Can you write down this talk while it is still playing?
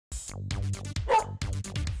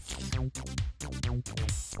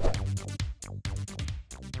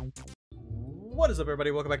What is up,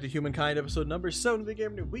 everybody? Welcome back to Humankind, episode number 7 of the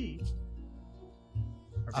Gamer Noob. We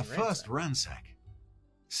are first ransack.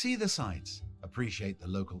 See the sights, appreciate the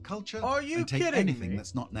local culture, Are you and take kidding anything me?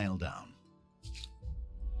 that's not nailed down.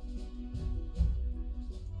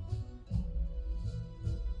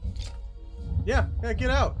 Yeah, get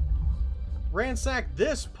out. Ransack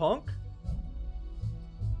this, punk.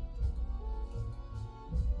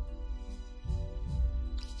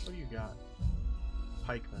 What do you got?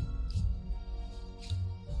 Pikemen.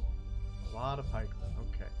 A lot of pikemen.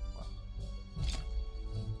 Okay. Well,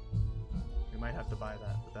 we might have to buy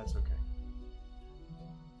that, but that's okay.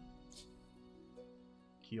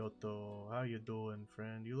 Kyoto, how you doing,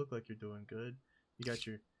 friend? You look like you're doing good. You got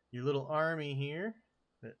your little army here.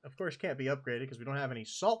 That, of course, can't be upgraded because we don't have any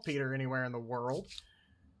saltpeter anywhere in the world.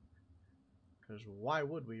 Because why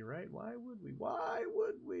would we, right? Why would we? Why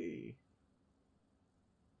would we?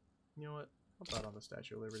 You know what? I'll bet on the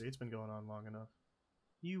Statue of Liberty. It's been going on long enough.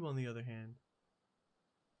 You, on the other hand.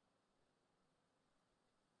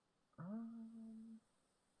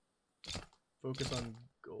 Focus on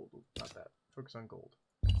gold. Not that. Focus on gold.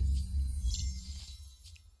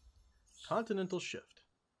 Continental shift.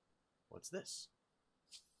 What's this?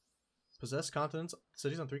 Possess continents,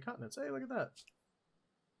 cities on 3 continents. Hey, look at that.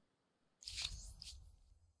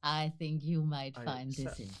 I think you might find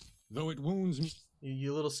this in. Though it wounds me.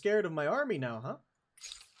 You a little scared of my army now, huh?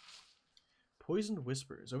 Poisoned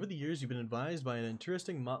whispers. Over the years, you've been advised by an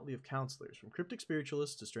interesting motley of counselors, from cryptic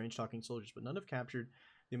spiritualists to strange talking soldiers, but none have captured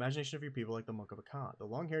the imagination of your people like the monk of Akkad. The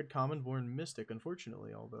long-haired, common-born mystic,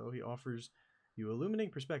 unfortunately, although he offers you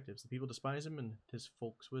illuminating perspectives, the people despise him and his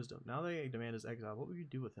folk's wisdom. Now they demand his exile. What will you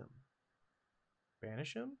do with him?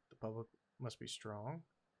 Banish him? The public must be strong.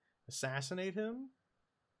 Assassinate him?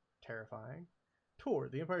 Terrifying. Tour.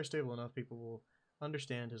 The Empire is stable enough. People will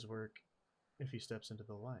understand his work if he steps into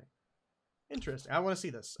the light. Interesting. I want to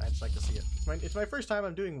see this. I'd just like to see it. It's my first time.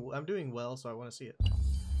 I'm doing well, so I want to see it.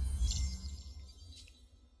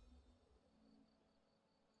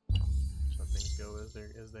 So things go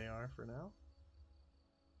as they are for now.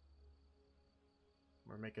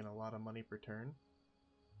 We're making a lot of money per turn.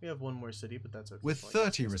 We have one more city, but that's okay. With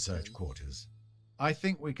 30 research quarters, I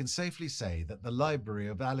think we can safely say that the Library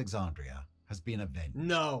of Alexandria has been avenged.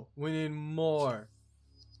 No, we need more.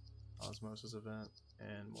 Osmosis event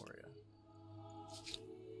and Moria.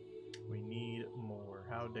 We need more.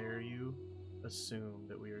 How dare you assume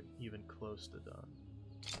that we are even close to done?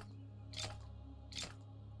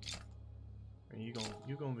 I mean,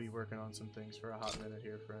 you gonna be working on some things for a hot minute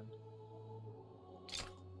here, friend.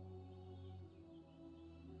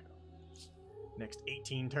 Next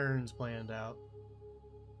 18 turns planned out.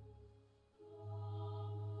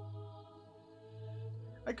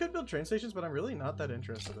 I could build train stations, but I'm really not that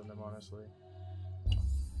interested in them, honestly.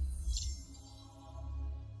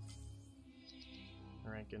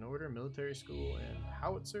 Rank in order, military school, and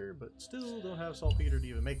howitzer, but still don't have saltpeter to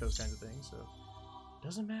even make those kinds of things, so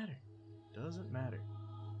doesn't matter. Doesn't matter.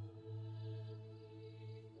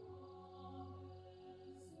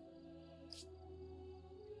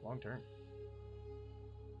 Long turn.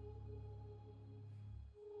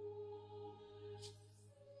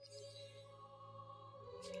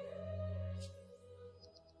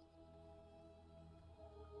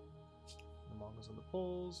 The Mongols on the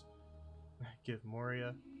poles. Give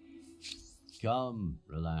Moria. Come,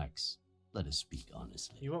 relax. Let us speak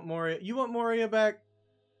honestly. You want Moria? You want Moria back?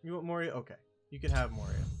 You want Moria? Okay. You can have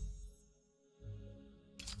Moria.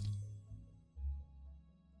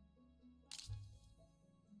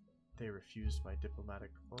 They refused my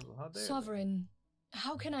diplomatic proposal. How dare Sovereign,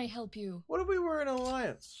 how can I help you? What if we were in an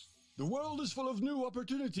alliance? The world is full of new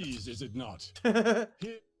opportunities, is it not?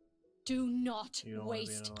 Do not You don't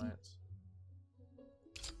waste. want to be in an alliance.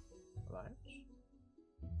 Alliance?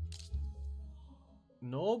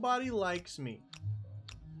 Nobody likes me.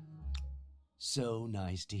 So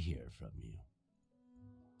nice to hear from you.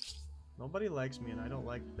 Nobody likes me, and I don't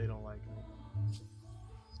like that they don't like me.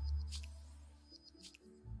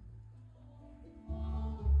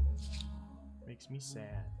 Makes me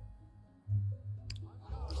sad.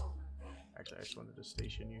 Actually, I just wanted to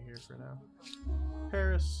station you here for now.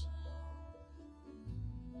 Paris.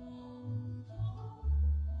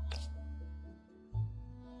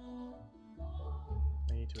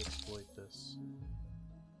 I need to exploit this.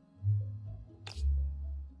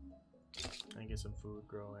 And get some food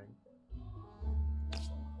growing.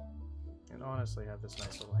 And honestly have this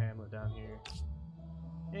nice little hamlet down here.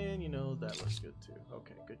 And you know, that looks good too.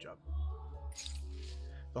 Okay, good job.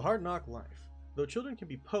 The hard knock life. Though children can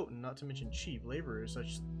be potent, not to mention cheap, laborers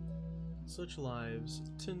such lives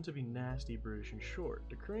tend to be nasty, brutish, and short.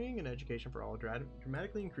 Decreeing an education for all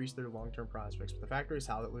dramatically increase their long-term prospects, but the factor is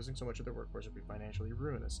how that losing so much of their workforce would be financially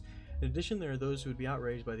ruinous. In addition, there are those who would be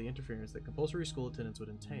outraged by the interference that compulsory school attendance would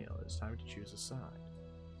entail. It is time to choose a side.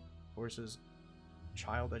 Forces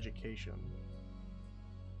child education.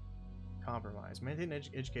 Compromise. Maintain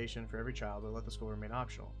education for every child, but let the school remain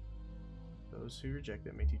optional. Those who reject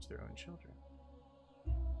it may teach their own children.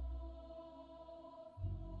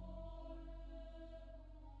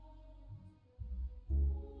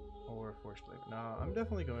 Or forced labor. No, I'm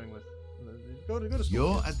definitely going with go to school.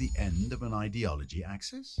 You're at the end of an ideology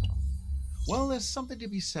axis? Well, there's something to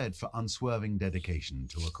be said for unswerving dedication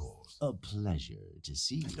to a cause. A pleasure to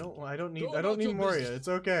see you. I don't need Moria. It's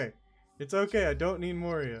okay. It's okay. I don't need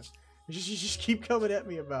Moria. You just keep coming at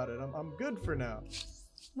me about it. I'm good for now.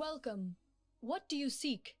 Welcome. What do you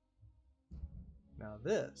seek? Now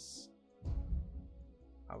this,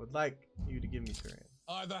 I would like you to give me, Tyrion.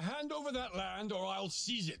 Either hand over that land or I'll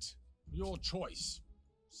seize it. Your choice,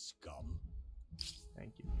 scum.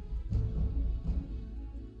 Thank you.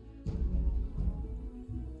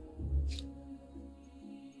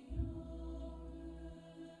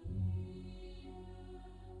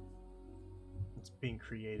 It's being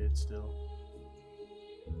created still.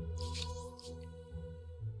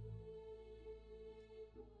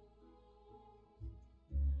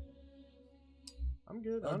 I'm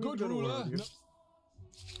good. A good ruler.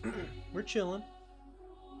 We're chilling.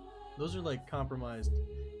 Those are like compromised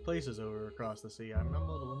places over across the sea. I'm a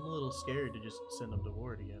little scared to just send them to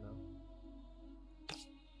war to,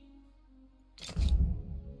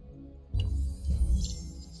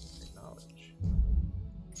 Acknowledge.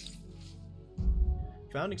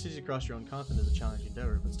 Founding cities across your own continent is a challenging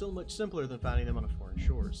endeavor, but still much simpler than founding them on a foreign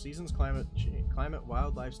shore. Seasons, climate,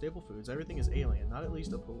 wildlife, staple foods, everything is alien, not at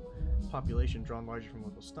least a population drawn largely from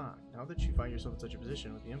local stock. Now that you find yourself in such a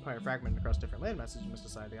position, with the empire fragmented across different landmasses, you must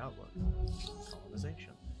decide the outlook.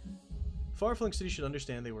 Colonization. Far-flung cities should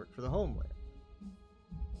understand they work for the homeland.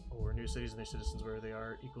 Or new cities and their citizens where they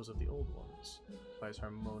are equals of the old ones. Applies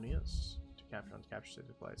harmonious. To capture uncaptured cities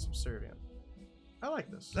applies subservient. I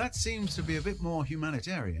like this. That seems to be a bit more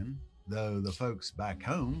humanitarian, though the folks back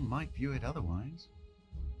home might view it otherwise.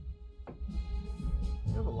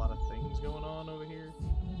 You have a lot of things going on over here.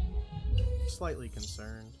 Slightly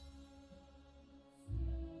concerned.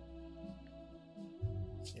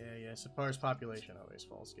 Yeah, as far as population always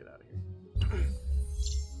falls. Get out of here.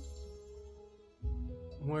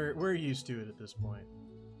 We're used to it at this point.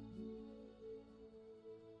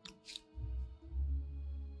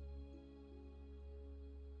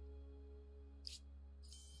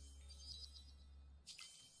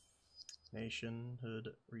 Nationhood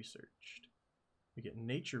researched. We get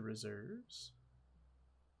nature reserves,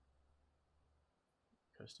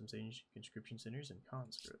 customs agents, conscription centers, and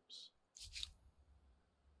conscripts.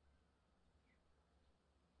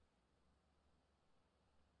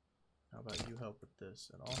 How about you help with this?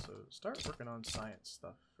 And also start working on science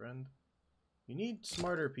stuff, friend. You need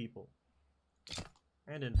smarter people.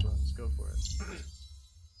 And influence. Go for it.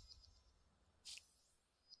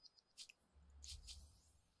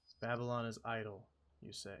 Babylon is idle,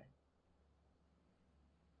 you say.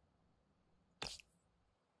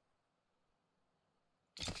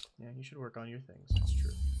 Yeah, you should work on your things. It's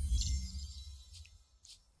true.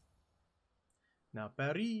 Now,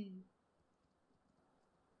 Paris.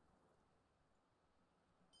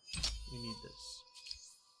 You need this.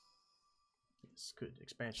 Yes, good.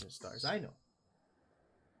 Expansion of stars. I know.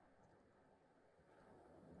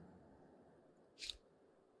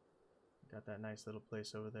 Got that nice little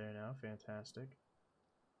place over there now. Fantastic.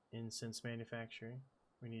 Incense manufacturing.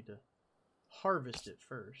 We need to harvest it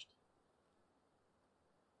first.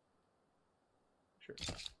 Sure.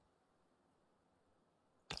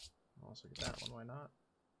 I'll also get that one. Why not?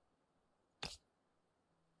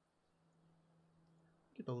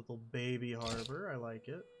 Get the little baby harbor. I like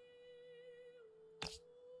it.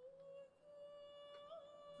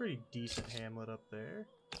 Pretty decent hamlet up there.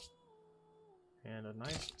 And a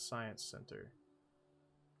nice science center.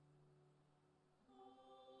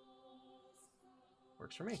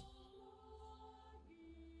 Works for me.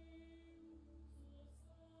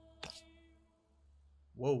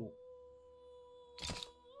 Whoa.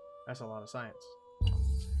 That's a lot of science.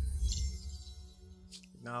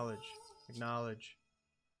 Acknowledge. Acknowledge.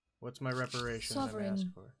 What's my reparation I'm asked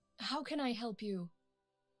for? How can I help you?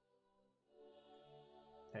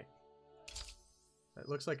 Hey. That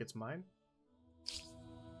looks like it's mine.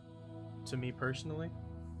 To me personally.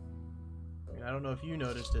 I mean, I don't know if you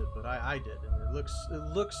noticed it, but I did, and it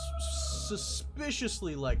looks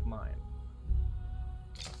suspiciously like mine.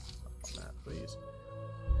 Now, please.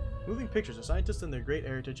 Moving pictures. A scientist and their great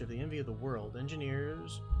heritage of the envy of the world.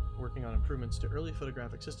 Engineers working on improvements to early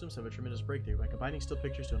photographic systems have a tremendous breakthrough. By combining still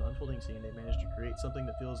pictures to an unfolding scene, they managed to create something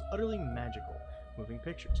that feels utterly magical. Moving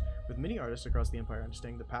pictures. With many artists across the empire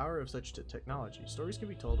understanding the power of such technology, stories can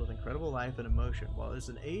be told with incredible life and emotion. While it's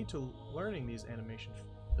an aid to learning, these animation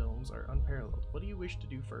films are unparalleled. What do you wish to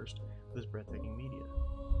do first with this breathtaking media?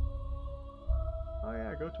 Oh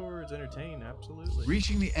yeah, go towards entertain, absolutely.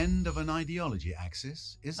 Reaching the end of an ideology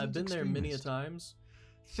axis isn't I've been there many a extremist. times.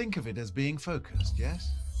 Think of it as being focused,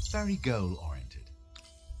 yes? Very goal-oriented.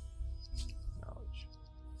 Acknowledge.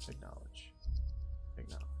 Acknowledge.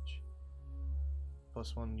 Acknowledge.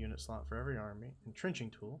 +1 unit slot for every army.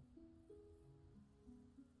 Entrenching tool.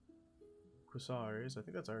 Cuirassiers. I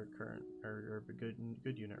think that's our current, our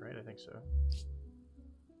good unit, right? I think so.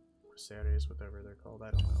 Cuirassiers, whatever they're called.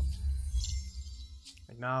 I don't know.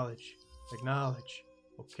 Acknowledge. Acknowledge.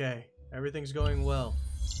 Okay. Everything's going well.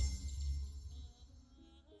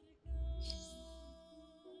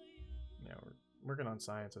 Yeah, we're working on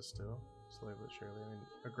sciences still. Slowly but surely. I mean,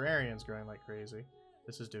 agrarian's growing like crazy.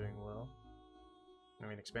 This is doing well. I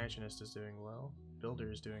mean, expansionist is doing well.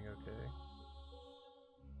 Builder is doing okay.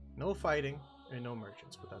 No fighting and no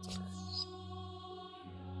merchants, but that's alright.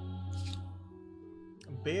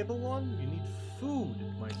 Babylon? You need food,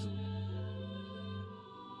 my dude.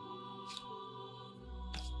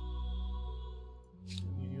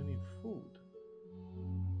 You need food.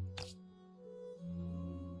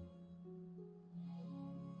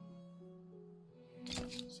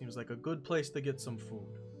 Seems like a good place to get some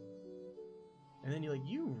food. And then you're like,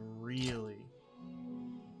 you really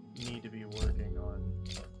need to be working on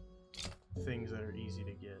things that are easy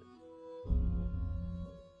to get.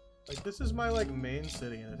 Like, this is my, like, main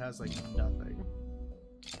city, and it has, like, nothing.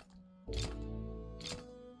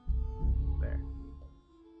 There.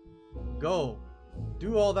 Go!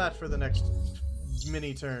 Do all that for the next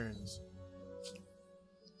many turns.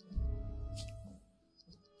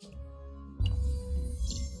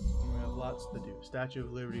 We have lots to do. Statue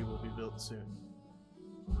of Liberty will be built soon.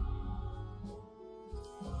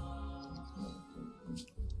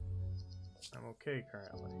 I'm okay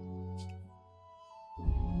currently.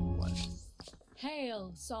 What?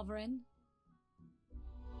 Hail, sovereign.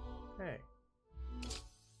 Hey.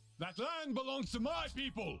 That land belongs to my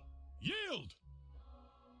people. Yield!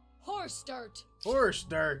 Horse dirt. Horse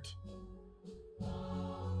dirt!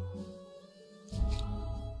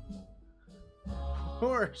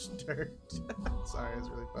 Horse dirt! Sorry, it's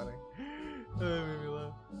really funny. That made me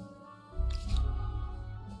laugh.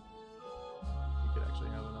 You could actually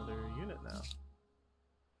have another unit now.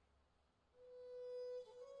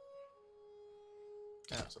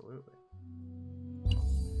 Absolutely.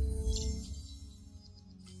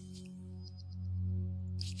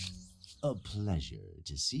 A pleasure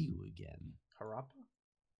to see you again. Harappa?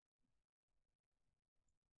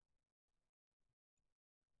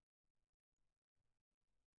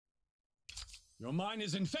 Your mine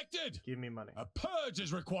is infected. Give me money. A purge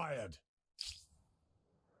is required.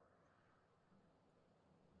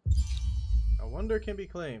 A wonder can be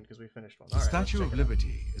claimed because we finished one. The All right, Statue let's of check it out.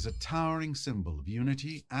 Liberty is a towering symbol of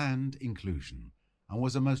unity and inclusion, and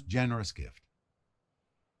was a most generous gift.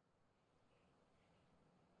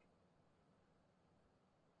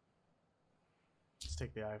 Let's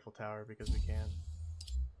take the Eiffel Tower because we can.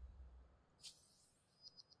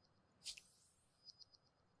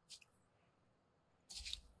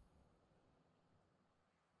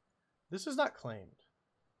 This is not claimed.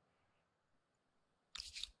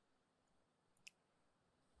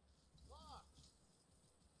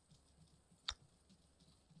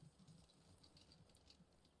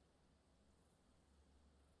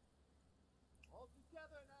 All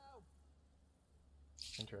together now.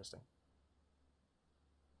 Interesting.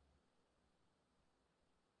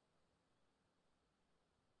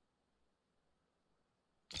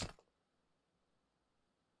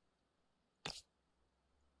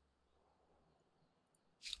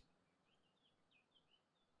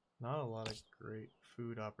 Not a lot of great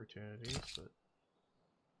food opportunities, but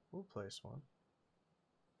we'll place one.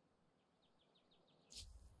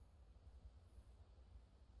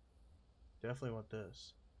 Definitely want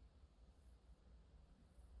this.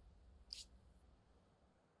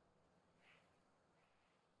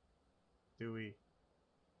 Do we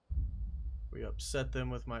upset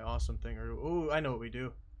them with my awesome thing, or oh, I know what we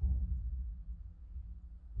do.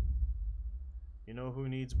 You know who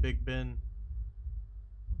needs Big Ben?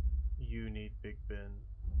 You need Big Ben.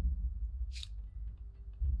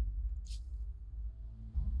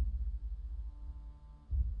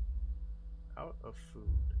 Out of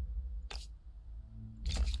food.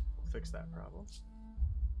 fix that problem.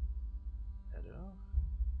 Edo.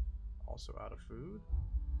 Also out of food.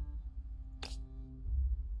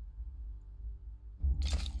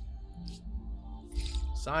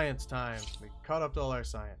 Science time. We caught up to all our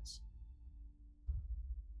science.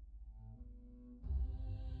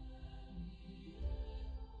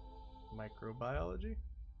 Microbiology.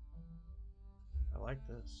 I like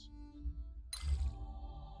this.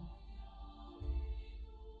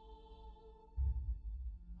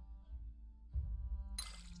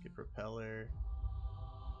 Let's get propeller.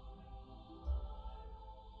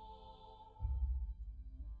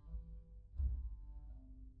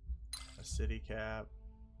 A city cap.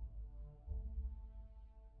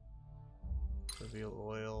 Reveal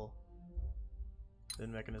oil.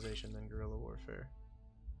 Then mechanization, then guerrilla warfare.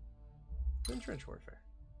 Then trench warfare.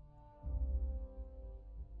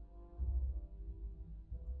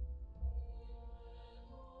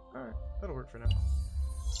 Alright, that'll work for now.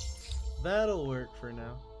 That'll work for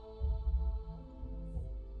now.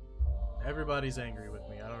 Everybody's angry with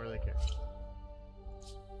me, I don't really care.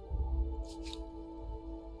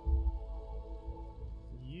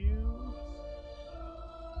 You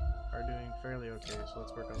are doing fairly okay, so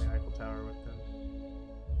let's work on the Eiffel Tower with them.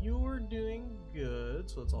 You're doing good,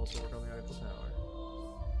 so let's also work on the Eiffel Tower.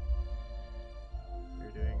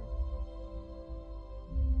 You're doing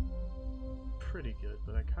pretty good,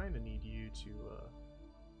 but I kind of need you to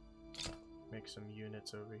make some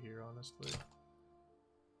units over here, honestly.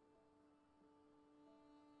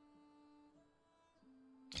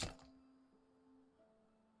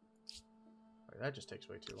 Alright, that just takes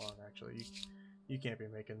way too long, actually. You can't be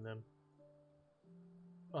making them.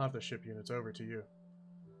 I'll have to ship units over to you.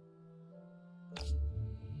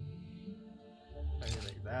 I need to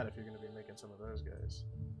make that if you're going to be making some of those guys.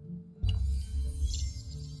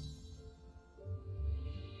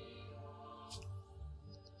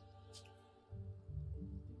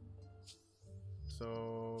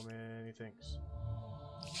 So many things.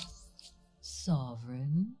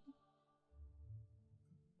 Sovereign.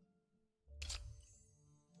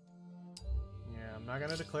 Yeah, I'm not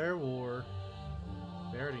going to declare war.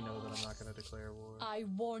 They already know that I'm not going to declare war. I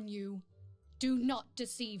warn you, do not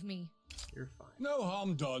deceive me. You're fine. No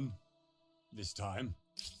harm done. This time.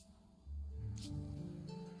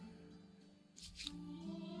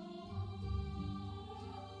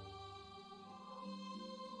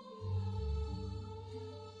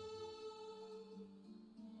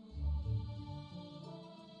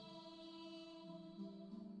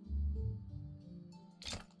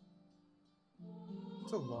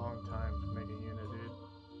 It's a long time to make a unit, dude.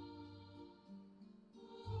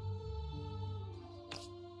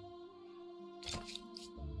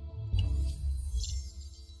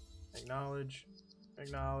 Acknowledge,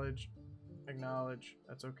 acknowledge, acknowledge.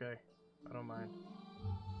 That's okay. I don't mind.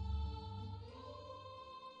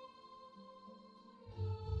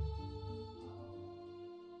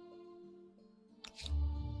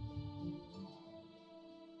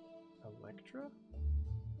 Electra?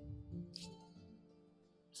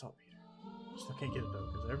 Saltpeter. Still can't get it though,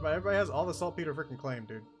 because everybody has all the saltpeter freaking claim,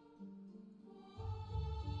 dude.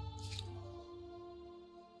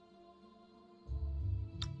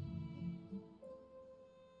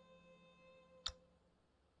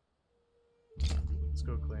 Let's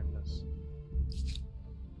go claim this.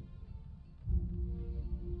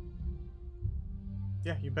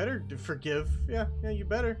 Yeah, you better forgive. Yeah, you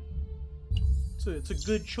better. It's a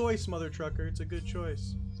good choice, mother trucker. It's a good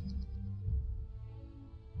choice.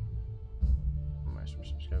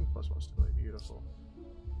 +1 stability, beautiful.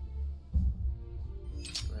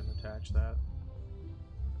 Go ahead and attach that.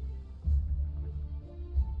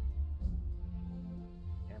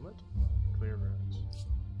 Hamlet, clear ruins.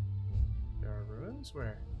 There are ruins?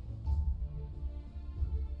 Where?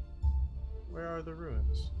 Where are the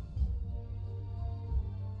ruins?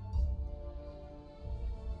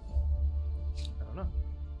 I don't know.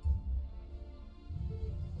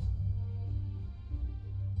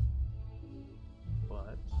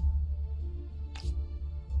 But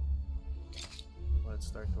let's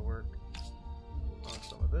start to work on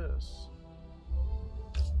some of this.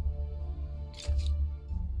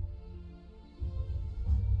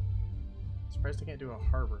 Surprised I can't do a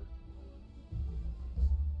harbor.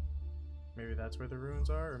 Maybe that's where the ruins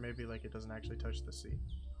are, or maybe like it doesn't actually touch the sea.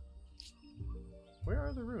 Where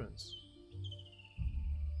are the ruins?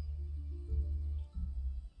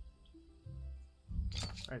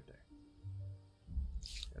 Right there.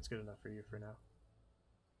 That's good enough for you for now.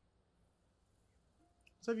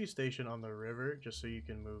 Let's have you station on the river just so you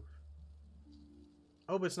can move.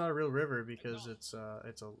 Oh, but it's not a real river because it's a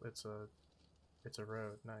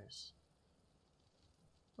road. Nice.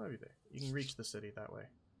 might be there. You can reach the city that way.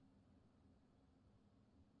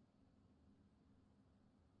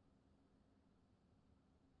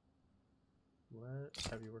 Let's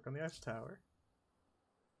have you work on the Eiffel Tower.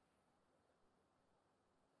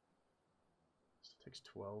 This takes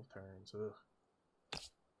 12 turns. Ugh.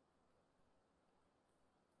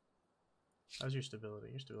 How's your stability?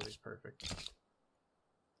 Your stability is perfect.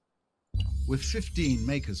 With 15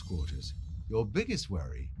 makers' quarters, your biggest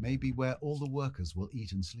worry may be where all the workers will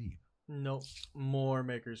eat and sleep. Nope. More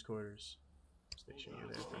makers' quarters. Station you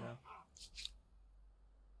there for now.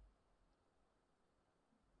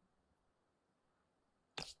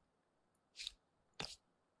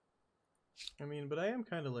 I mean, but I am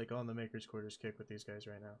kind of like on the makers' quarters kick with these guys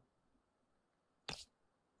right now.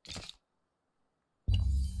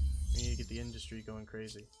 We need to get the industry going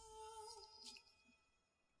crazy.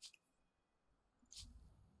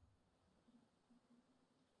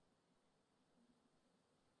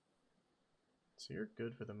 So you're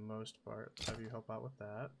good for the most part. Let's have you help out with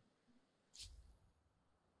that.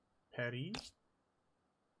 Petty.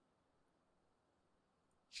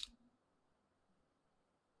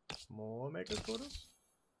 More makers' quotas.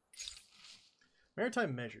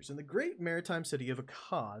 Maritime measures. In the great maritime city of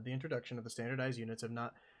Akkad, the introduction of the standardized units have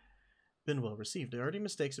not been well received. Already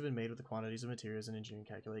mistakes have been made with the quantities of materials and engineering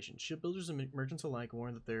calculations. Shipbuilders and merchants alike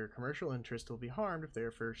warn that their commercial interest will be harmed if they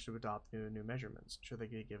are first to adopt new measurements, should they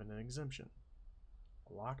get given an exemption.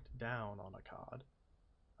 Locked down on Akkad.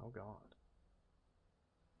 Oh god.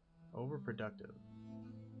 Overproductive.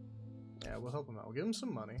 Yeah, we'll help him out. We'll give him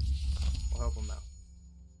some money. We'll help him out.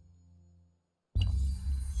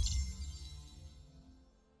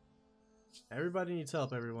 Everybody needs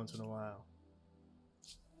help every once in a while.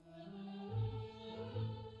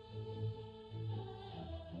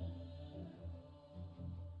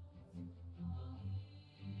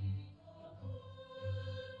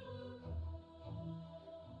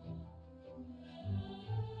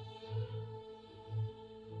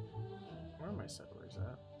 Where are my settlers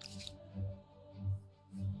at?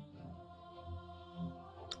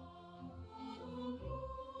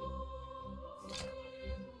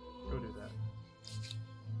 Go do that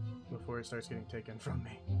before it starts getting taken from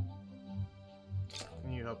me.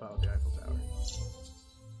 And you help out with the Eiffel Tower.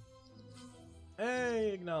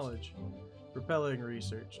 Hey, acknowledge. Repelling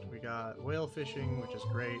researched. We got whale fishing, which is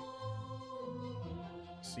great.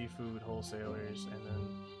 Seafood wholesalers, and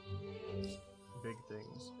then big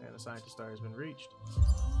things. And a scientist star has been reached.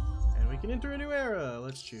 And we can enter a new era.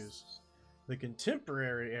 Let's choose the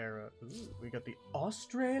contemporary era. Ooh, we got the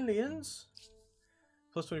Australians.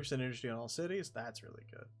 Plus 20% industry on all cities. That's really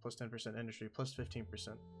good. Plus 10% industry. Plus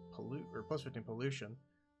 15% plus 15 pollution.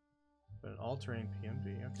 But an all-terrain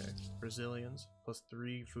PMV. Okay. Brazilians. Plus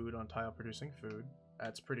 3 food on tile producing food.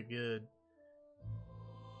 That's pretty good.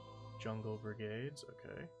 Jungle brigades.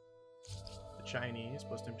 Okay. The Chinese.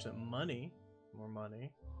 Plus 10% money. More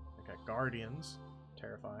money. They got guardians.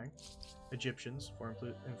 Terrifying. Egyptians. For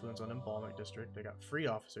influence on embalming district. They got free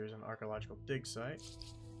officers in archaeological dig site.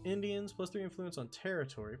 Indians, plus 3 influence on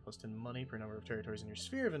territory, plus 10 money per number of territories in your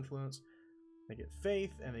sphere of influence. They get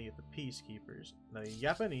faith, and they get the peacekeepers. The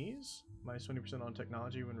Japanese, minus 20% on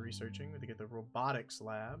technology when researching. They get the robotics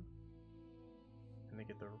lab. And they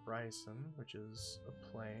get the Ryson, which is a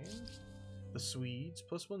plane. The Swedes,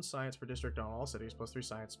 plus 1 science per district on all cities, plus 3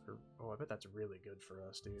 science per... Oh, I bet that's really good for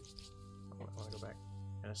us, dude. I want to go back.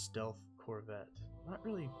 And a stealth corvette. Not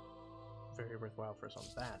really very worthwhile for us on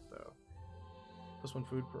that, though. Plus 1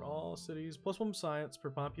 food per all cities, plus 1 science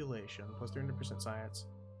per population, plus 300% science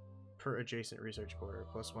per adjacent research quarter,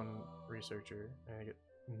 plus 1 researcher, and I get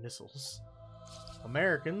missiles.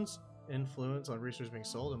 Americans, influence on research being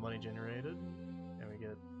sold and money generated, and we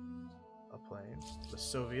get a plane. The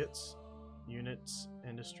Soviets, units,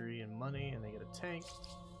 industry, and money, and they get a tank,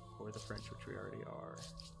 or the French, which we already are.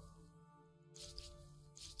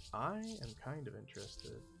 I am kind of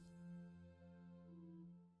interested.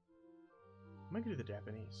 I might go to the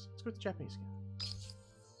Japanese. Let's go with the Japanese again.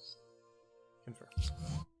 Confirm.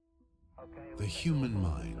 The human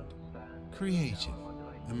mind, creative,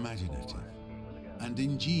 imaginative, and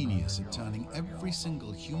ingenious at turning every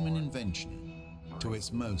single human invention to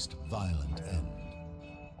its most violent end.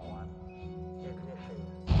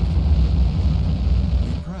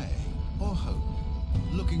 We pray or hope,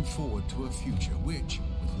 looking forward to a future which,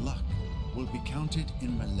 with luck, will be counted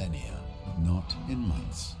in millennia, not in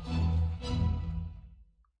months.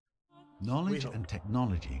 Knowledge and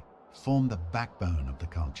technology form the backbone of the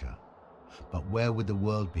culture. But where would the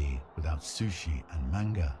world be without sushi and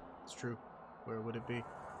manga? It's true. Where would it be?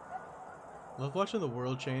 I love watching the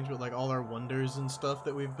world change, but like all our wonders and stuff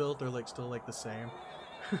that we've built are like still like the same.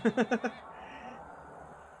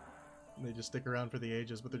 They just stick around for the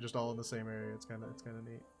ages, but they're just all in the same area. It's kind of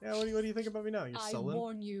neat. Yeah, what do you think about me now? You're sullen? I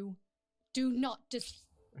warn you, do not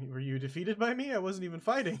Were you defeated by me? I wasn't even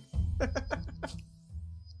fighting.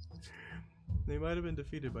 They might have been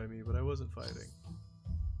defeated by me, but I wasn't fighting.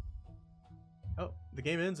 Oh, the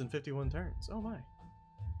game ends in 51 turns. Oh my.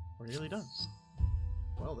 We're nearly done.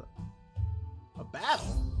 Well done. A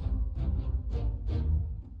battle?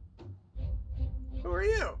 Who are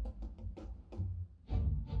you?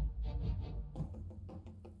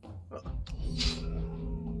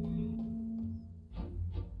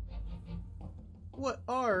 What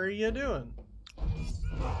are you doing?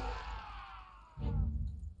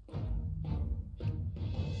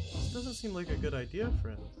 This doesn't seem like a good idea,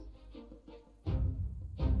 friend.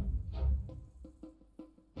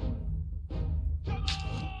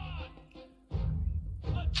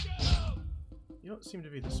 You don't seem to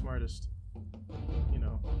be the smartest, you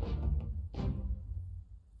know.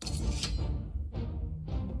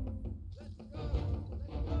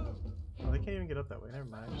 Oh, they can't even get up that way. Never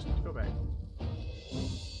mind. Just go back.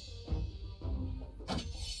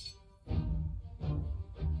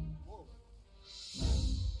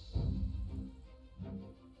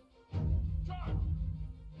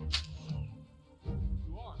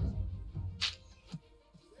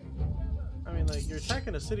 I mean, like, you're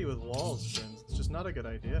attacking a city with walls, friends. It's just not a good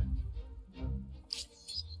idea.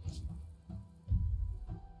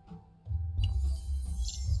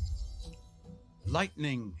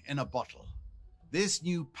 Lightning in a bottle. This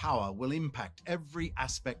new power will impact every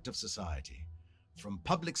aspect of society, from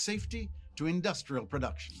public safety to industrial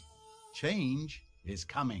production. Change is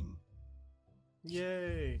coming.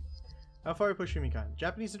 Yay! How far are we pushing humankind?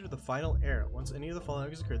 Japanese enter the final era. Once any of the following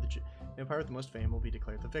has occurred, the empire with the most fame will be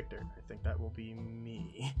declared the victor. I think that will be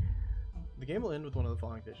me. The game will end with one of the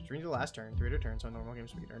following conditions. During the last turn, 3 turns on normal game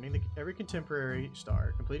speed, earning every contemporary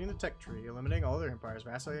star, completing the tech tree, eliminating all other empires,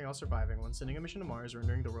 vacillating all surviving, one sending a mission to Mars,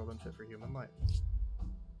 rendering the world unfit for human life.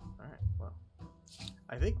 Alright, well.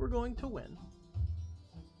 I think we're going to win.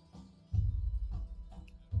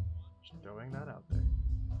 Just throwing that out there.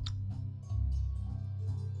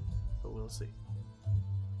 But we'll see.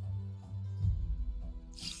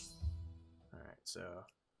 Alright, so...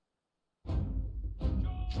 I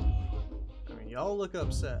mean, y'all look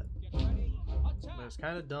upset. But it's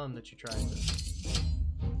kind of dumb that you tried this.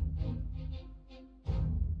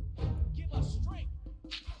 Give us strength.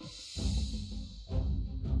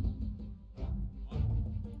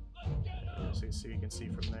 So you can see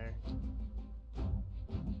from there.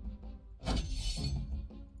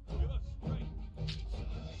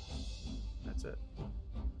 That's it.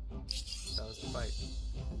 That was the fight.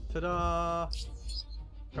 Ta-da!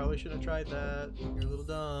 Probably shouldn't have tried that. You're a little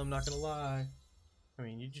dumb, not gonna lie. I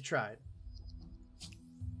mean, you tried.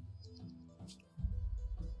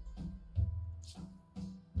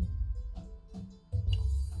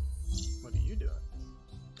 What are you doing?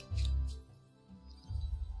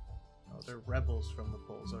 Oh, they're rebels from the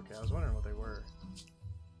poles. Okay, I was wondering what they were.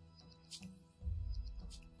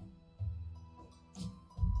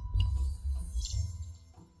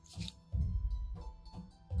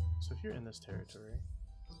 So if you're in this territory...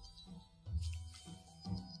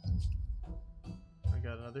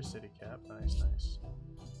 Got another city cap. Nice, nice.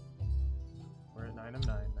 We're at 9 of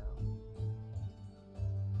 9 now.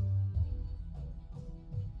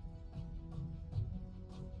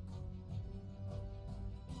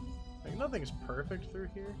 Like, nothing's perfect through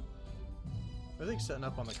here. I think setting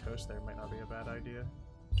up on the coast there might not be a bad idea.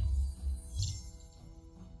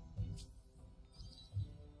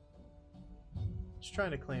 Just trying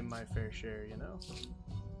to claim my fair share, you know?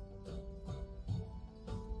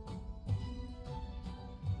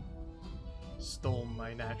 Stole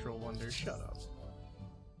my natural wonder. Shut up.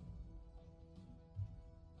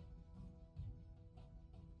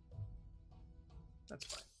 That's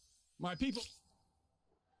fine. My people.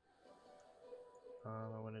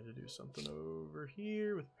 I wanted to do something over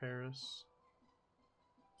here with Paris.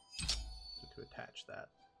 To attach that.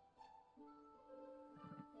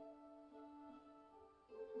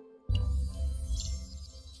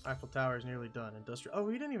 Eiffel Tower is nearly done. Industrial. Oh,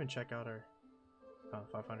 we didn't even check out our.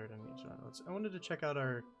 500 in each one. I wanted to check out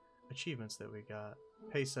our achievements that we got.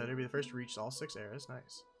 Pace setter, be the first to reach all 6 eras.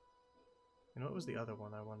 Nice. And what was the other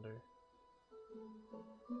one, I wonder?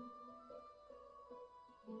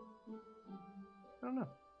 I don't know.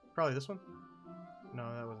 Probably this one?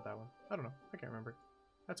 No, that wasn't that one. I don't know. I can't remember.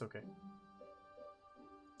 That's okay.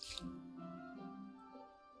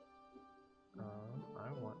 I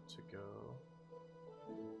want to go...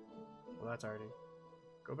 Well, that's already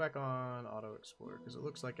Go back on Auto Explore, because it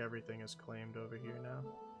looks like everything is claimed over here now.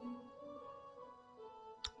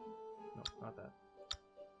 No, not that.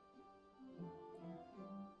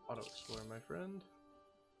 Auto Explore, my friend.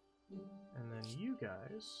 And then you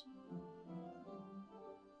guys...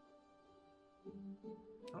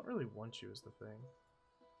 I don't really want you as the thing.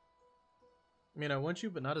 I mean, I want you,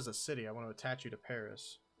 but not as a city. I want to attach you to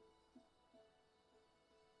Paris.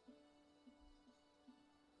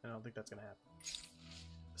 I don't think that's going to happen.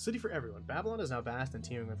 A city for everyone. Babylon is now vast and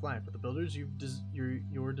teeming with life, but the builders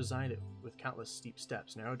you're designed it with countless steep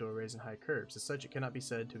steps, narrow doorways, and high curves. As such, it cannot be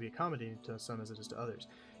said to be accommodating to some as it is to others.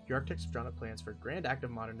 Your architects have drawn up plans for a grand act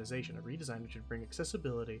of modernization, a redesign which should bring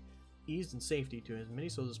accessibility, ease, and safety to as many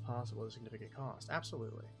souls as possible at a significant cost.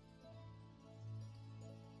 Absolutely.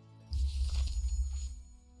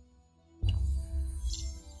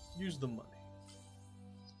 Use the money.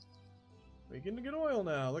 We can get oil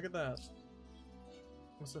now. Look at that.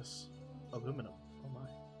 What's this? Aluminum. Oh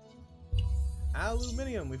my.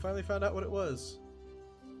 Aluminium. We finally found out what it was.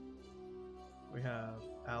 We have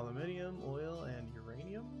aluminium, oil, and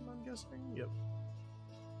uranium, I'm guessing? Yep.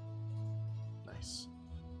 Nice.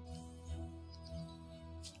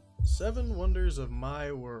 7 wonders of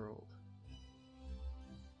my world.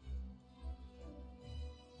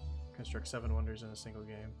 Construct 7 wonders in a single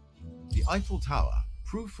game. The Eiffel Tower,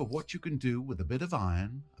 proof of what you can do with a bit of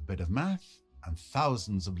iron, a bit of math, and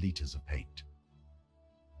thousands of liters of paint.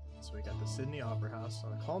 So we got the Sydney Opera House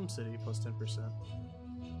on a calm city plus 10%.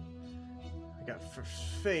 We got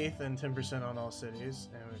faith and 10% on all cities,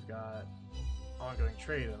 and we've got ongoing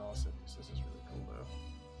trade in all cities. This is really cool though.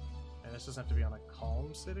 And this doesn't have to be on a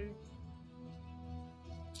calm city.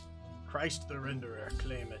 Christ the Renderer,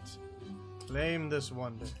 claim it. Claim this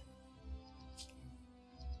wonder.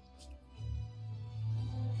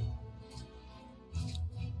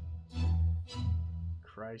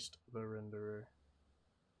 Christ the Renderer.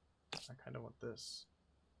 I kind of want this.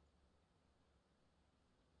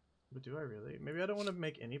 But do I really? Maybe I don't want to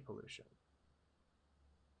make any pollution.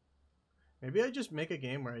 Maybe I just make a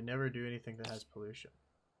game where I never do anything that has pollution.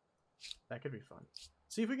 That could be fun.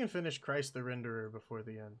 See if we can finish Christ the Renderer before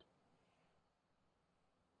the end.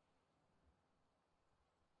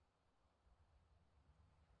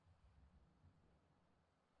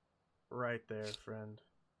 Right there, friend.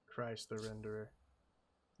 Christ the Renderer.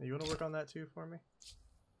 You want to work on that too for me?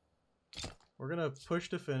 We're gonna push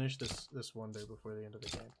to finish this wonder before the end of the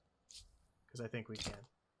game, because I think we can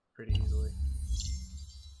pretty easily.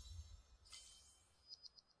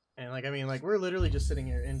 And like, I mean, like, we're literally just sitting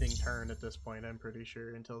here ending turn at this point. I'm pretty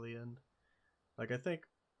sure until the end. Like, I think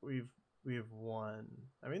we've won.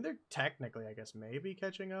 I mean, they're technically, I guess, maybe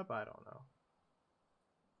catching up. I don't know.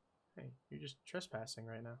 Hey, you're just trespassing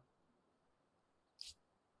right now.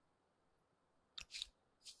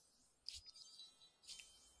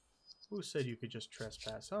 Who said you could just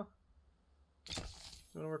trespass, huh? You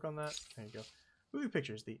want to work on that? There you go. Movie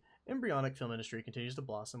pictures. The embryonic film industry continues to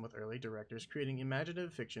blossom with early directors creating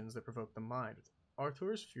imaginative fictions that provoke the mind. With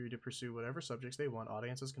authors free to pursue whatever subjects they want,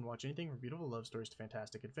 audiences can watch anything from beautiful love stories to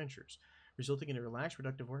fantastic adventures, resulting in a relaxed,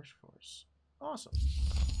 productive workforce. Awesome.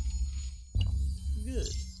 Good.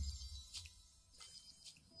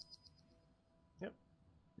 Yep.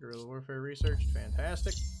 Guerrilla warfare research.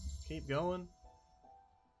 Fantastic. Keep going.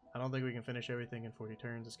 I don't think we can finish everything in 40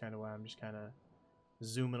 turns. That's kind of why I'm just kind of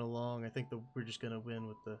zooming along. I think we're just going to win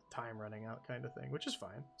with the time running out kind of thing, which is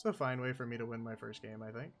fine. It's a fine way for me to win my first game,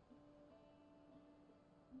 I think.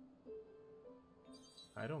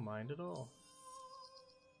 I don't mind at all.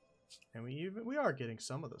 And we are getting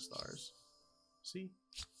some of the stars. See?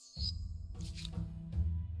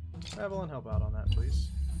 Babylon, help out on that, please.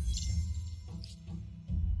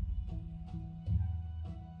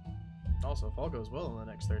 Also, if all goes well in the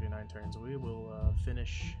next 39 turns, we will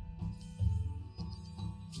finish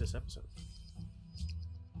this episode.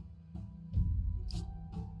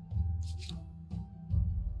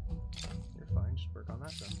 You're fine, just work on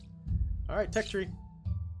that then. Alright, tech tree.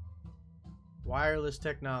 Wireless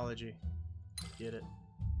technology. Get it.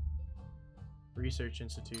 Research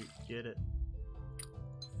Institute. Get it.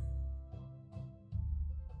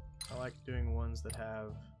 I like doing ones that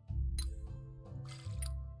have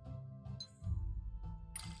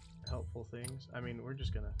helpful things. I mean, we're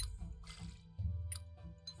just gonna...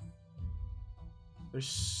 There's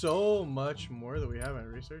so much more that we haven't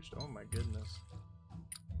researched. Oh my goodness.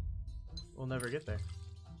 We'll never get there.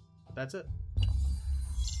 But that's it.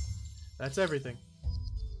 That's everything.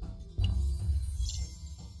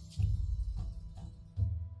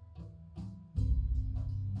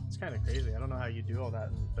 It's kind of crazy. I don't know how you do all that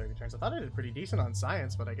in 30 turns. I thought I did pretty decent on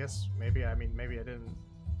science, but I guess maybe I didn't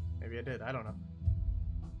Maybe I did. I don't know.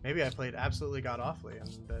 Maybe I played absolutely god-awfully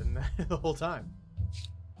and then the whole time.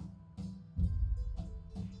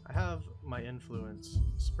 I have my influence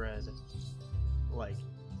spread like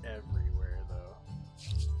everywhere though.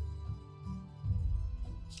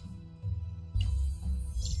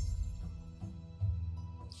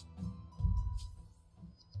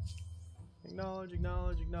 Acknowledge,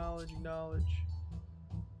 acknowledge, acknowledge, acknowledge.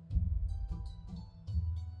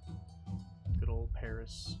 Good old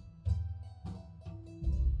Paris.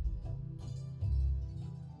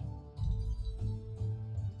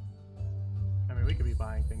 I mean, we could be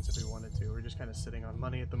buying things if we wanted to. We're just kind of sitting on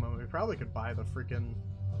money at the moment. We probably could buy the freaking...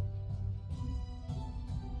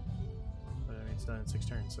 But I mean, it's done in 6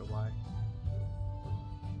 turns, so why?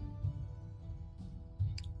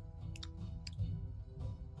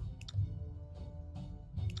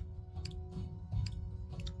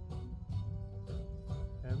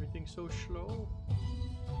 Everything's so slow.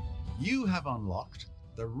 You have unlocked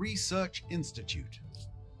the Research Institute.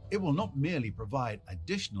 It will not merely provide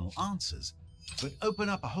additional answers, but open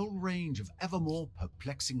up a whole range of ever more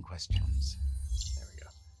perplexing questions. There we go.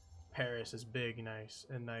 Paris is big, nice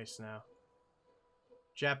now.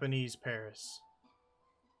 Japanese Paris.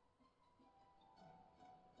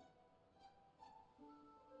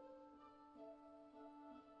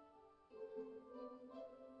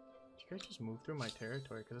 Did you guys just move through my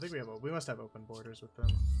territory? Because I think we must have open borders with them.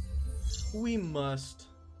 We must.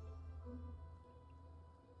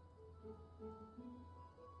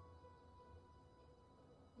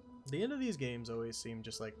 The end of these games always seem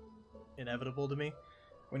just like inevitable to me.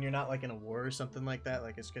 When you're not like in a war or something like that,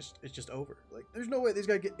 like it's just over. Like there's no way these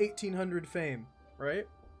guys get 1800 fame, right?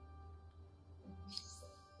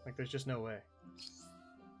 Like there's just no way.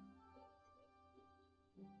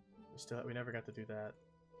 We never got to do that.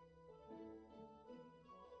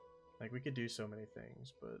 Like we could do so many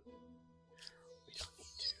things, but we don't need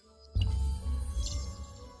to.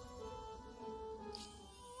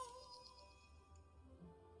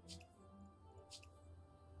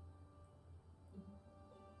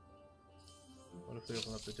 What if we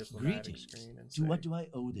open up the diplomatic Greetings. screen and To what do I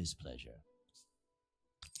owe this pleasure?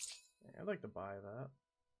 Yeah, I'd like to buy that.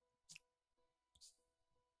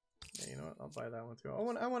 Yeah, you know what? I'll buy that one too.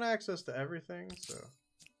 I want access to everything, so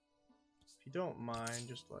if you don't mind,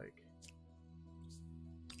 just like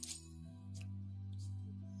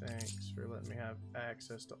thanks for letting me have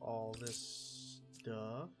access to all this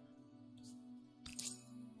stuff.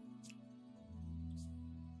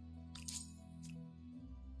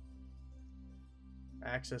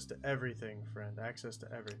 Access to everything, friend. Access to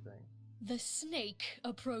everything. The snake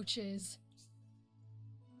approaches.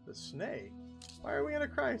 The snake? Why are we in a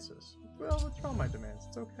crisis? Well, withdraw my demands.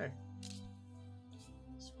 It's okay.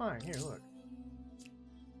 It's fine. Here, look.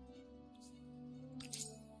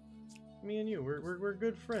 Me and you, we're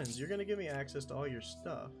good friends. You're gonna give me access to all your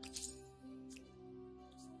stuff.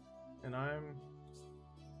 And I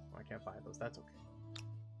can't buy those. That's okay.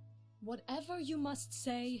 Whatever you must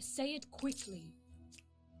say it quickly.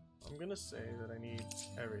 I'm gonna say that I need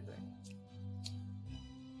everything.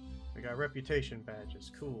 We got reputation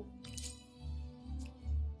badges. Cool.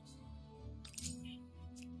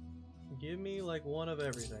 Give me like one of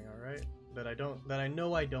everything, alright? That I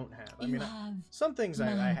know I don't have. I mean, some things I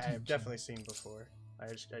have definitely seen before. I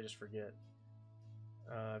just forget.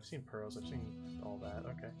 I've seen pearls. I've seen all that.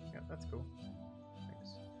 Okay, yeah, that's cool.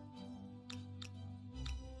 Thanks.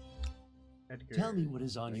 Edgar. Tell me what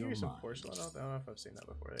is on your some mind. porcelain. I don't know if I've seen that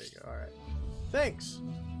before. There you go. All right. Thanks.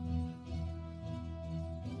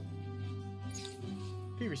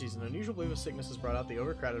 Fever season. An unusual wave of sickness has brought out the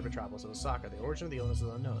overcrowded metropolis of Osaka. The origin of the illness is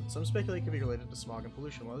unknown. Some speculate it could be related to smog and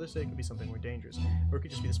pollution, while others say it could be something more dangerous, or it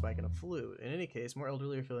could just be the spike in a flu. In any case, more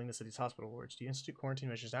elderly are filling the city's hospital wards. Do you institute quarantine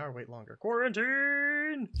measures now or wait longer?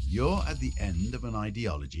 Quarantine! You're at the end of an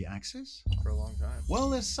ideology axis? For a long time.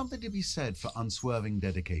 Well, there's something to be said for unswerving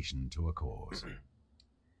dedication to a cause.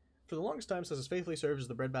 For the longest time, Cessus faithfully served as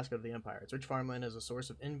the breadbasket of the empire. Its rich farmland is a source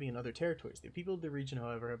of envy in other territories. The people of the region,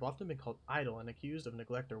 however, have often been called idle and accused of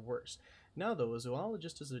neglect or worse. Now, though, a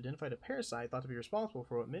zoologist has identified a parasite thought to be responsible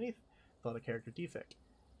for what many thought a character defect.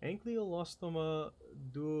 Ankylostoma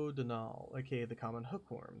duodenal, aka the common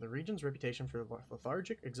hookworm. The region's reputation for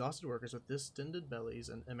lethargic, exhausted workers with distended bellies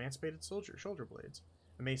and emaciated shoulder blades.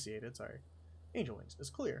 Angel wings is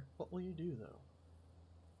clear. What will you do, though?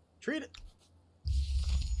 Treat it!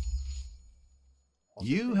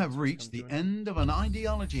 You have reached the end of an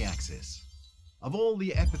ideology axis. Of all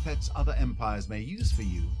the epithets other empires may use for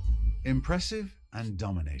you, impressive and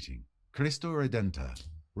dominating, Cristo Redentor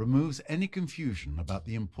removes any confusion about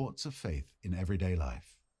the importance of faith in everyday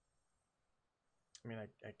life. I mean,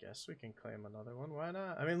 I guess we can claim another one. Why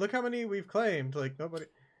not? I mean, look how many we've claimed. Like, nobody...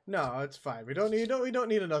 No, it's fine. We don't need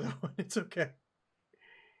another one. It's okay.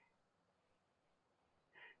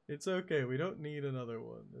 It's okay. We don't need another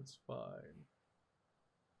one. It's fine.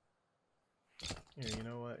 Here, you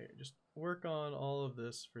know what? Here, just work on all of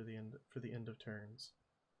this for the end of turns.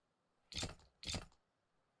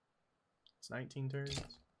 It's 19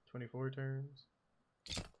 turns, 24 turns.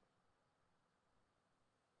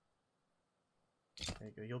 There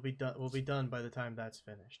you go. You'll be done. We'll be done by the time that's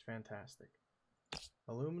finished. Fantastic.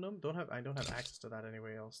 Aluminum. I don't have access to that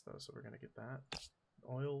anywhere else though, so we're gonna get that.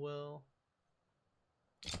 Oil well.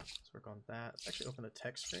 Let's work on that. Actually, open the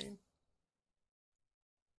text screen.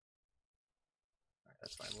 Alright,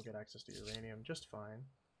 that's fine. We'll get access to uranium just fine.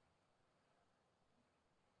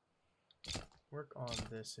 Work on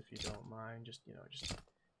this if you don't mind. Just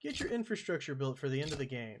get your infrastructure built for the end of the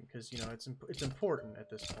game, because it's important at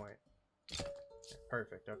this point.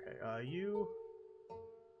 Perfect. Okay. You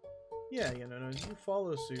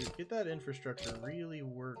follow suit. Get that infrastructure really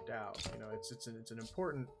worked out. It's an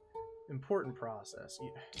important process.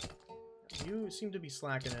 You seem to be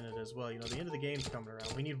slacking in it as well. The end of the game's coming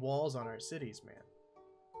around. We need walls on our cities, man.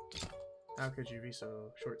 How could you be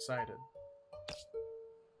so short-sighted?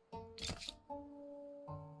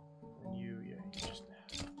 And you just...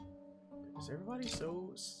 Is everybody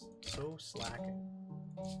so slacking?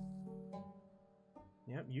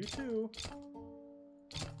 Yep, you too.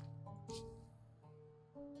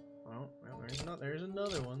 Well, there's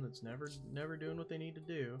another one that's never doing what they need to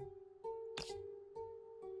do. This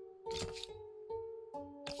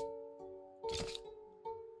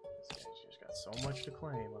guy's just got so much to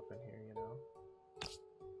claim up in here,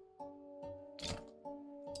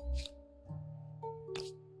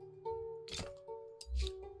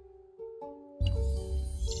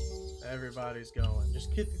 Everybody's going.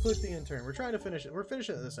 Just click the intern. We're trying to finish it. We're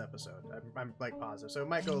finishing this episode. I'm like positive, so it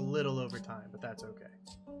might go a little over time, but that's okay.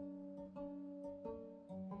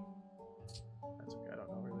 That's okay. I don't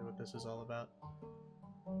know really what this is all about.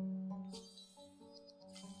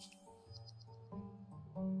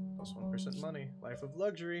 Plus 1% money. Life of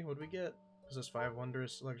luxury. What'd we get? Possess 5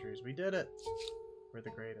 wondrous luxuries. We did it. We're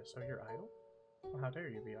the greatest. Oh, you're idle? Well, how dare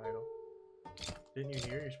you be idle? Didn't you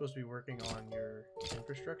hear? You're supposed to be working on your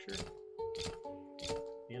infrastructure?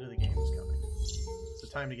 The end of the game is coming. It's the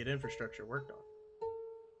time to get infrastructure worked on.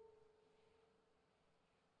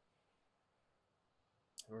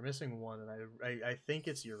 We're missing one, and I think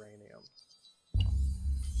it's uranium. Alright,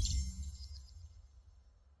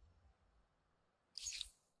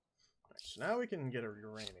 so now we can get a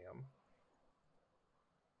uranium.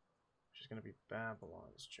 Which is going to be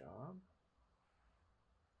Babylon's job.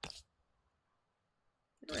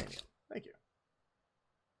 Uranium. Thank you.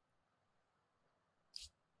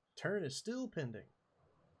 Turn is still pending.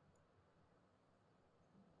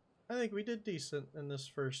 I think we did decent in this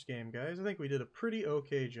first game, guys. I think we did a pretty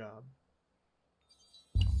okay job.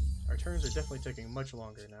 Our turns are definitely taking much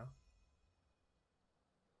longer now.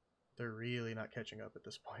 They're really not catching up at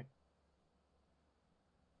this point.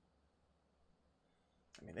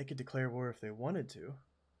 I mean, they could declare war if they wanted to.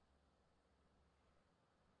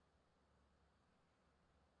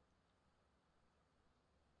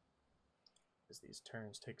 These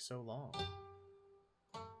turns take so long.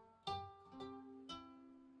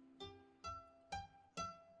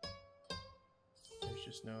 There's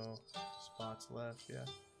just no spots left, yeah.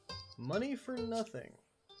 Money for nothing.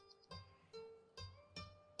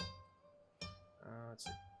 Let's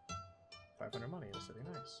see. 500 money in the city,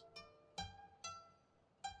 nice.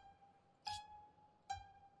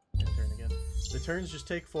 Turn again. The turns just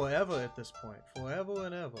take forever at this point. Forever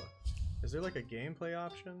and ever. Is there like a gameplay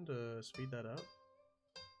option to speed that up?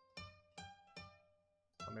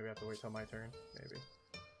 Oh, maybe I have to wait till my turn. Maybe.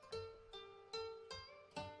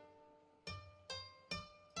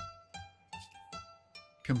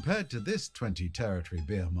 Compared to this 20 territory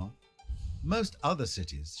behemoth, most other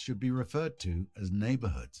cities should be referred to as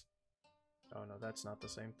neighborhoods. Oh no, that's not the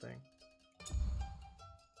same thing.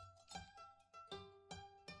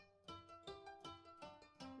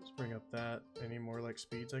 Bring up that. Any more like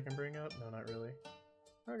speeds I can bring up? No, not really.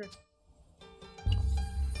 Okay.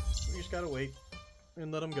 We just gotta wait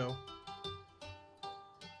and let them go.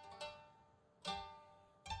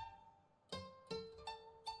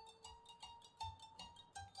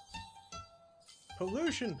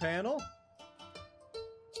 Pollution panel.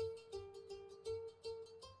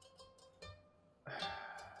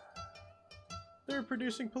 They're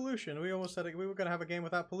producing pollution. We almost said we were gonna have a game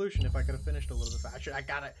without pollution if I could have finished a little bit faster.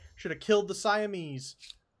 Should have killed the Siamese.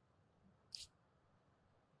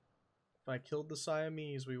 I killed the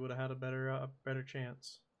Siamese, we would have had a better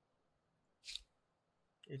chance.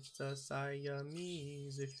 It's a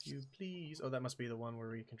Siamese, if you please. Oh, that must be the one where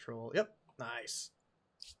we control. Yep, nice.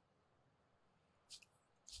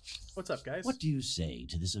 What's up, guys? What do you say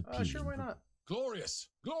to this appealing? Sure, why not? Glorious,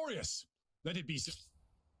 glorious. Let it be so.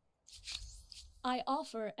 I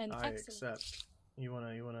offer an I excellent... accept. You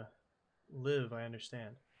wanna live, I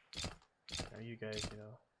understand. Now you guys, you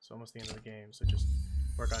know, it's almost the end of the game, so just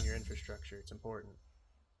work on your infrastructure, it's important.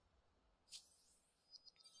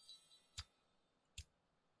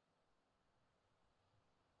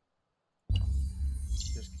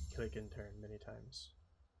 Just click and turn many times.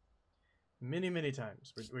 Many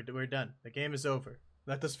times. We're done. The game is over.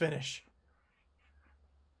 Let us finish.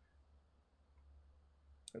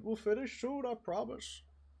 It will finish soon, I promise.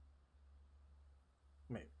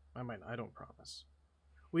 Wait, I don't promise.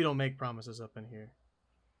 We don't make promises up in here.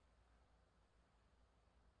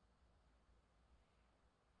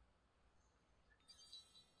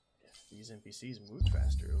 If these NPCs moved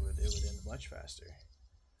faster, it would end much faster.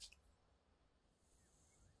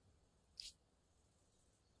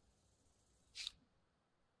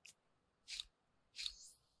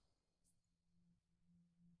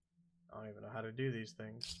 I don't even know how to do these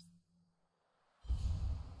things.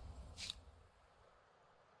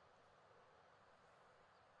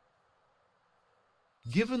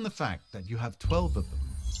 Given the fact that you have 12 of them,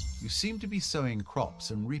 you seem to be sowing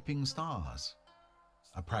crops and reaping stars.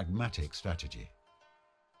 A pragmatic strategy.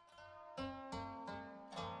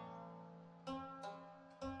 We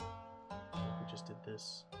just did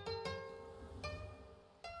this.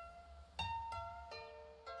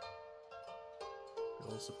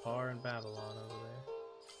 Good old Sapar and Babylon over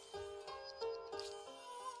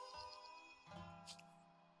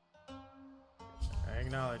there. I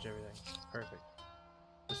acknowledge everything. Perfect.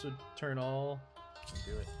 This would turn all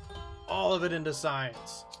of it into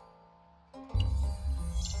science.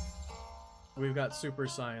 We've got super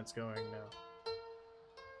science going now.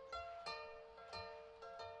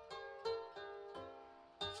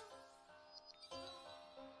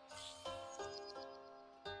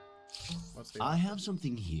 I have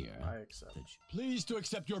something here. I accept. Pleased to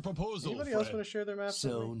accept your proposal. Anybody else want to share their map?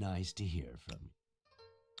 So nice to hear from you.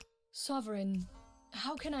 Sovereign,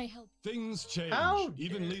 how can I help? Things change. How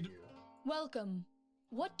even dare lead. you? Welcome.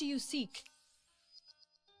 What do you seek?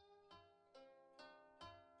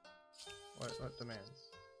 What demands?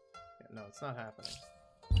 Yeah, no, it's not happening.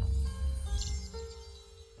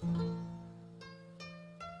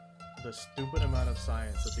 The stupid amount of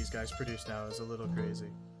science that these guys produce now is a little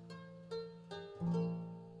crazy.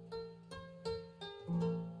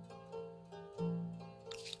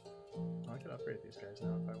 I could upgrade these guys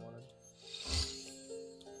now if I wanted.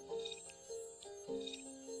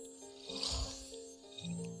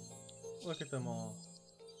 Look at them all.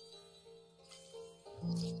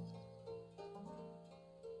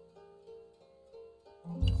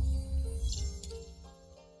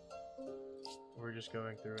 We're just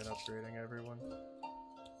going through and upgrading everyone.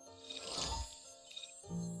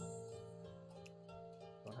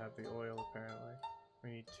 Don't have the oil apparently. We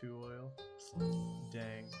need 2 oil.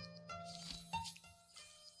 Dang.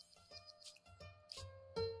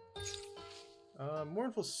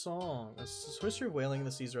 Mournful song. A history of whaling in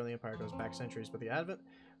the seas around the empire goes back centuries, but the advent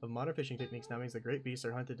of modern fishing techniques now means the great beasts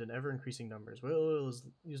are hunted in ever-increasing numbers. Whale oil is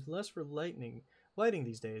used less for lighting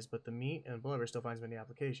these days, but the meat and blubber still finds many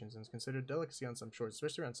applications and is considered a delicacy on some shores,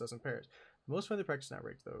 especially around Sus and Paris. The most friendly practice now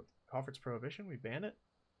rigs, though. Offers prohibition. We ban it.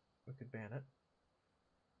 We could ban it.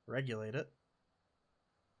 Regulate it.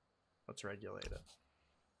 Let's regulate it.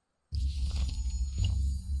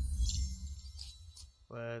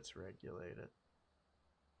 Let's regulate it.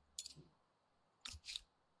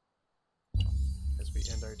 As we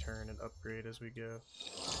end our turn and upgrade as we go.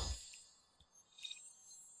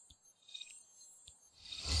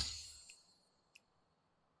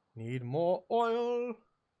 Need more oil.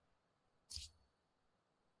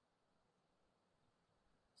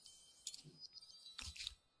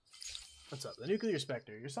 What's up? The Nuclear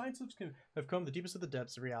Spectre. Your scientists have come the deepest of the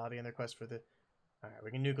depths of reality in their quest for the... Alright,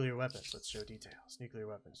 we can nuclear weapons. Let's show details. Nuclear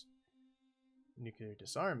weapons. Nuclear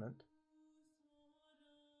disarmament.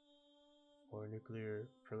 Or nuclear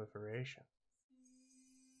proliferation.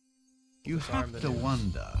 You have to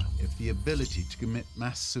wonder if the ability to commit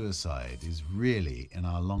mass suicide is really in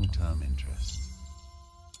our long-term interest.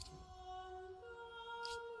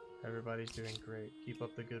 Everybody's doing great. Keep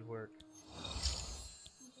up the good work.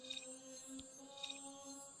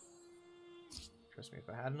 Trust me, if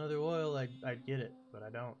I had another oil, I'd get it, but I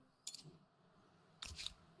don't.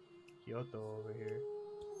 Kyoto over here.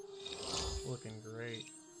 Looking great.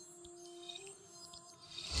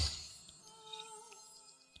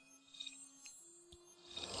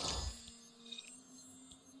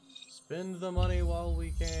 Spend the money while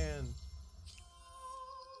we can.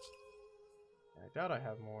 I doubt I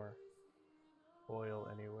have more oil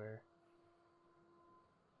anywhere.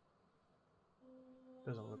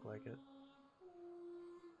 Doesn't look like it.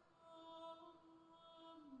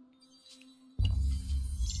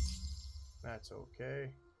 That's okay.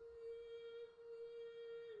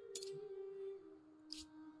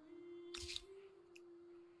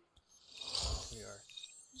 We are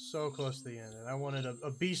so close to the end, and I wanted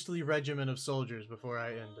a beastly regiment of soldiers before I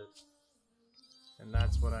ended. And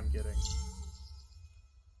that's what I'm getting.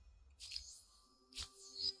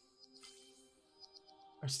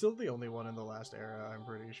 I'm still the only one in the last era, I'm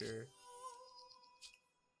pretty sure.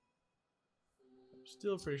 I'm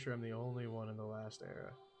still pretty sure I'm the only one in the last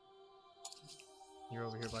era. You're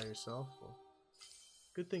over here by yourself? Well,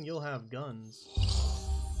 good thing you'll have guns.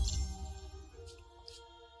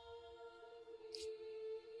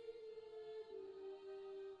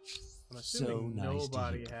 I'm assuming So nice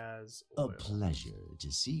nobody to hear. has A oil. pleasure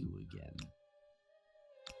to see you again.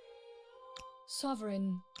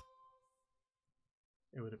 Sovereign.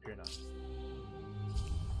 It would appear not.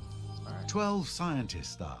 Alright. 12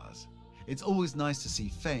 scientist stars. It's always nice to see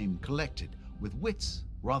fame collected with wits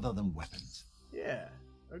rather than weapons. Yeah,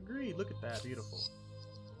 agreed. Look at that. Beautiful.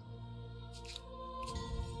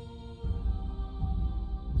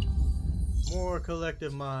 More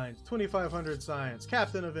collective minds. 2,500 science.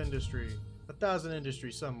 Captain of industry. 1,000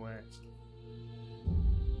 industry somewhere.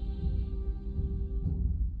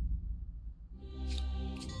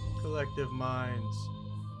 Collective minds.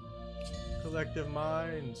 Collective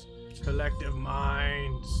minds. Collective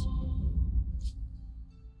minds.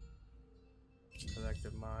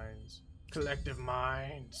 Collective minds. Collective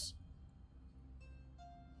minds.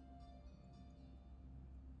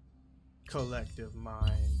 Collective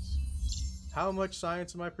minds. How much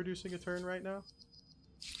science am I producing a turn right now?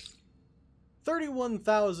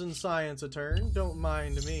 31,000 science a turn. Don't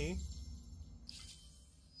mind me.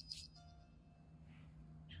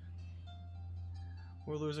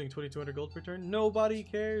 We're losing 2,200 gold per turn. Nobody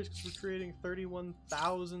cares because we're creating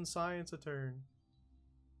 31,000 science a turn.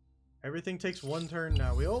 Everything takes one turn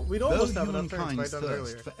now. We'd almost have enough turns if I'd humankind's done it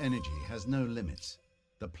earlier. thirst for energy has no limits,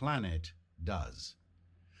 the planet does.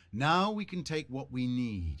 Now we can take what we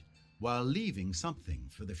need while leaving something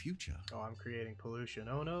for the future. Oh, I'm creating pollution.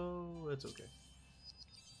 Oh no, it's okay.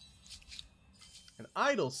 An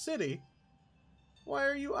idle city? Why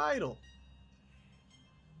are you idle?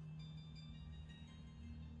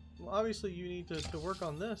 Well, obviously you need to work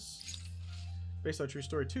on this. Based on true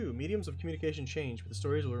story 2, mediums of communication change, but the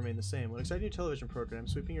stories will remain the same. One exciting new television program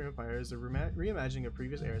sweeping your empire is the reimagining of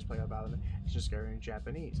previous eras played out about ancient Skyrim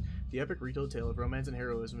Japanese. The epic retold tale of romance and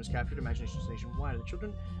heroism has captured imaginations nationwide, and the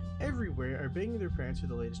children everywhere are begging their parents for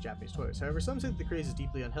the latest Japanese toys. However, some say that the craze is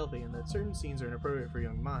deeply unhealthy and that certain scenes are inappropriate for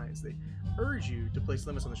young minds. They urge you to place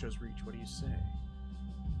limits on the show's reach. What do you say?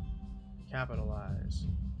 Capitalize.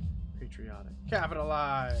 Patriotic.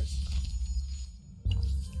 Capitalize!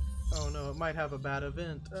 Oh no, it might have a bad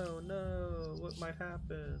event. Oh no, what might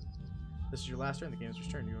happen? This is your last turn, the game's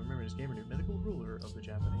return. You remember as GamerKnoob, mythical ruler of the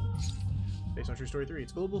Japanese. Based on true story 3,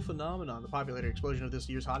 it's a global phenomenon. The popular explosion of this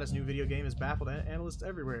year's hottest new video game has baffled analysts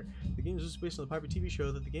everywhere. The game is based on the popular TV show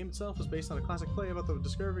that the game itself was based on a classic play about the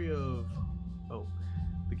discovery of... Oh.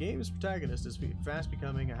 The game's protagonist is fast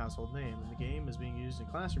becoming a household name, and the game is being used in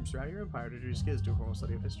classrooms throughout your empire to introduce kids to a formal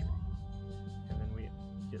study of history. And then we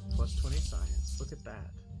get plus 20 science. Look at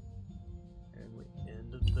that. And we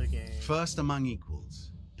end the game. First among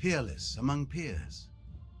equals, peerless among peers.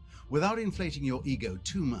 Without inflating your ego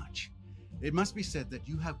too much, it must be said that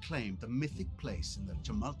you have claimed the mythic place in the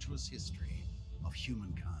tumultuous history of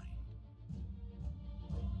humankind.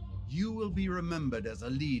 You will be remembered as a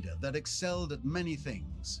leader that excelled at many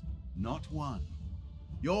things, not one.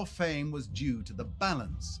 Your fame was due to the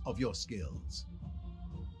balance of your skills.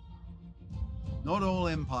 Not all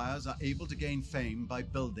empires are able to gain fame by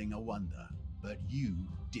building a wonder, but you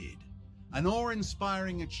did. An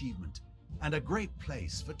awe-inspiring achievement and a great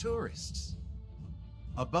place for tourists.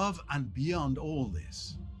 Above and beyond all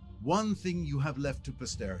this, one thing you have left to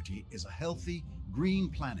posterity is a healthy, green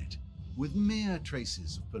planet with mere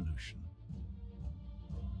traces of pollution.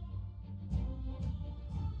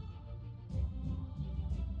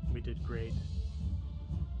 We did great.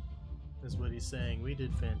 That's what he's saying. We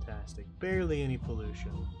did fantastic. Barely any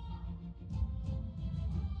pollution.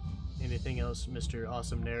 Anything else, Mr.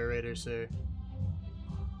 Awesome Narrator, sir?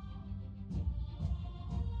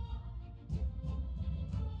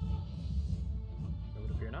 It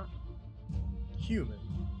would appear not. Humankind.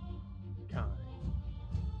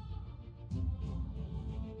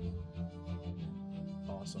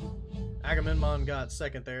 awesome. Agamemnon got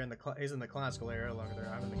second there, and he's in the classical era, along with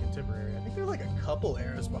I'm in the contemporary. I think they're like a couple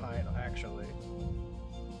eras behind, actually.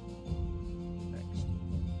 Next.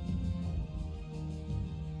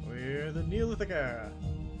 We're the Neolithic era.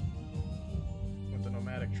 With the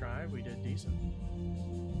nomadic tribe, we did decent.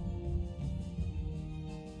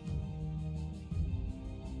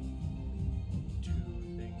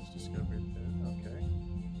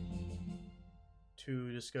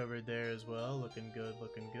 Two discovered there as well. Looking good,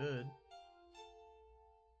 looking good.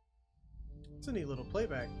 It's a neat little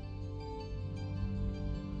playback.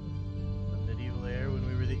 The medieval era when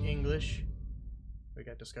we were the English. We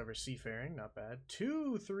got discover seafaring, not bad.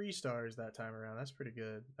 2 3 stars that time around. That's pretty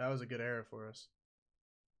good. That was a good era for us.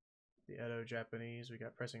 The Edo Japanese, we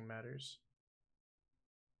got pressing matters.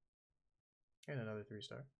 And another 3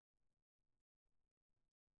 star.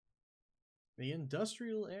 The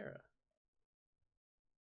industrial era.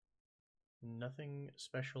 Nothing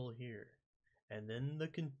special here. And then the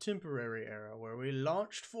contemporary era where we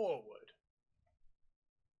launched forward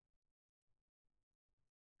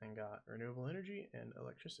and got renewable energy and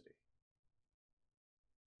electricity.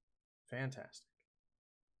 Fantastic.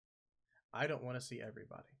 I don't want to see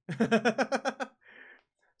everybody.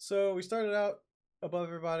 So we started out above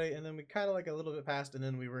everybody, and then we kind of like a little bit past, and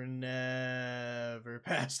then we were never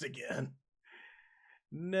passed again.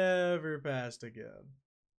 Never passed again.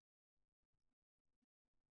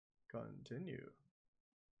 Continue.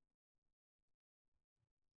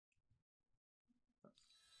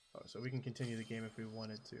 Oh, so we can continue the game if we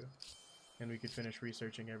wanted to. And we could finish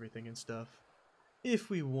researching everything and stuff if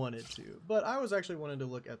we wanted to. But I was actually wanting to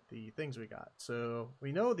look at the things we got. So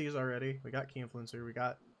we know these already. We got Key Influencer. We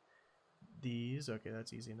got these. Okay,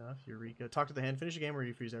 that's easy enough. Eureka. Talk to the hand. Finish a game or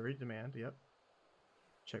refuse every demand. Yep.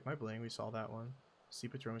 Check my bling. We saw that one. See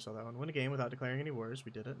Patron. We saw that one. Win a game without declaring any wars.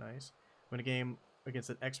 We did it. Nice. Win a game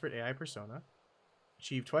against an expert AI persona.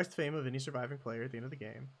 Achieve twice the fame of any surviving player at the end of the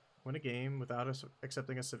game. Win a game without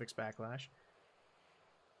accepting a civics backlash.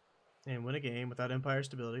 And win a game without empire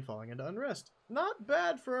stability falling into unrest. Not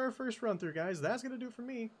bad for our first run through, guys. That's going to do it for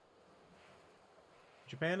me.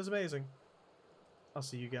 Japan is amazing. I'll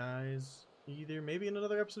see you guys either maybe in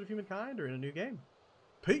another episode of Humankind or in a new game.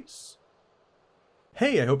 Peace!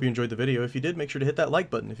 Hey, I hope you enjoyed the video. If you did, make sure to hit that like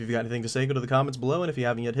button. If you've got anything to say, go to the comments below. And if you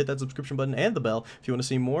haven't yet, hit that subscription button and the bell. If you want to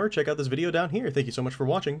see more, check out this video down here. Thank you so much for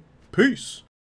watching. Peace!